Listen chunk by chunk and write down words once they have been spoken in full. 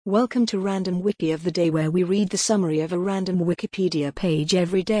Welcome to Random Wiki of the Day, where we read the summary of a random Wikipedia page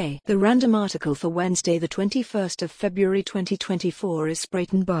every day. The random article for Wednesday the 21st of February 2024 is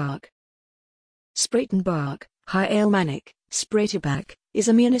Spreitenbach. Spreitenbach, Heilmanik, Spreitenbach, is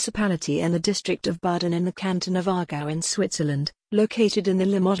a municipality in the district of Baden in the canton of Aargau in Switzerland, located in the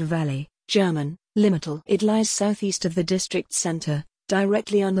Limmat Valley, German, Limmattal. It lies southeast of the district centre,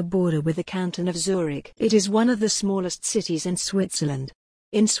 directly on the border with the canton of Zurich. It is one of the smallest cities in Switzerland.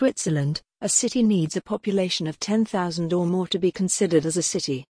 In Switzerland, a city needs a population of 10,000 or more to be considered as a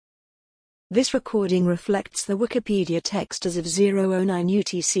city. This recording reflects the Wikipedia text as of 009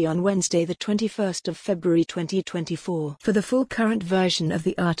 UTC on Wednesday the 21st of February 2024. For the full current version of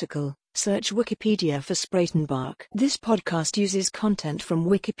the article, search Wikipedia for Spreitenbach. This podcast uses content from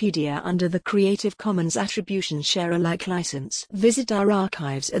Wikipedia under the Creative Commons Attribution Share Alike license. Visit our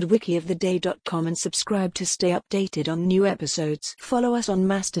archives at wikioftheday.com and subscribe to stay updated on new episodes. Follow us on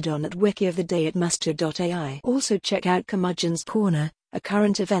Mastodon at wikioftheday@mastodon.ai. Also check out Curmudgeon's Corner, a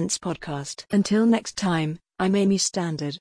current events podcast. Until next time, I'm Amy Standard.